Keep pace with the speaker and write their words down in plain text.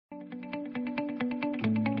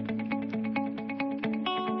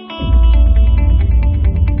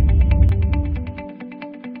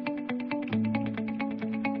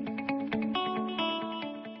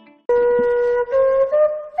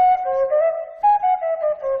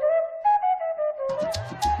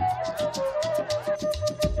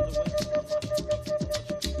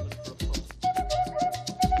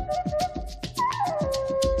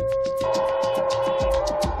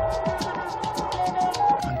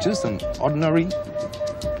just an ordinary,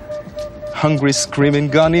 hungry, screaming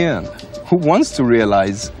Ghanaian who wants to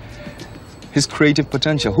realize his creative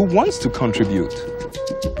potential, who wants to contribute.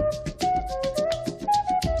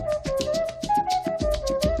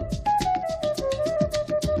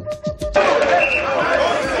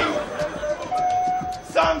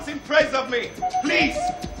 Songs in praise of me, please.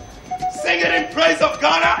 Sing it in praise of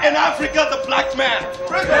Ghana and Africa, the black man.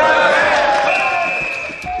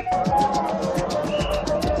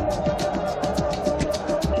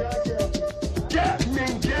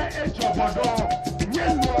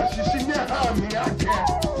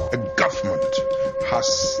 A government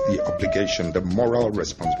has the obligation, the moral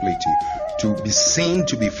responsibility to be seen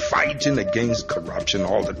to be fighting against corruption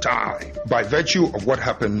all the time. By virtue of what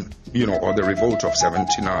happened, or the revolt of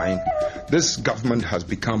 79, this government has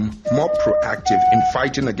become more proactive in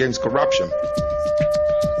fighting against corruption.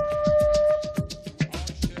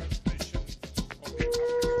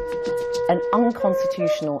 An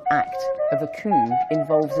unconstitutional act of a coup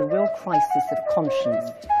involves a real crisis of conscience.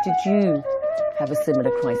 Did you have a similar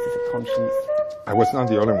crisis of conscience? I was not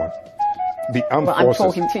the only one. The armed forces. I'm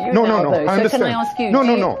talking to you now, though. I understand. So can I ask you,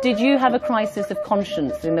 No. Did you have a crisis of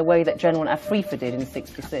conscience in the way that General Afrifa did in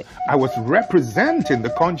 '66? I was representing the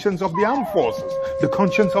conscience of the armed forces, the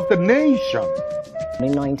conscience of the nation.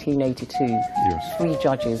 In 1982, yes. 3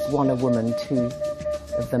 judges, 1 a woman, 2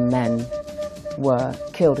 of the men were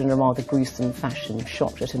killed in a rather gruesome fashion,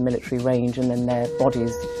 shot at a military range, and then their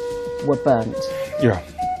bodies were burnt. Yeah.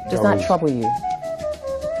 Does that trouble you?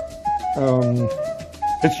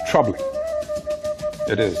 It's troubling.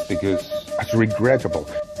 It is, because it's regrettable.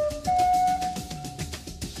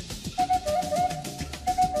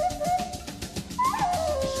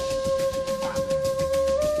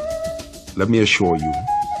 Let me assure you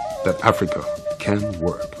that Africa can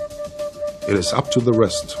work. It is up to the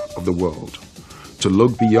rest of the world to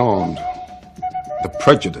look beyond the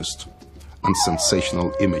prejudiced and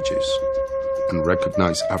sensational images and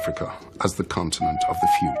recognize Africa as the continent of the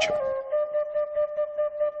future.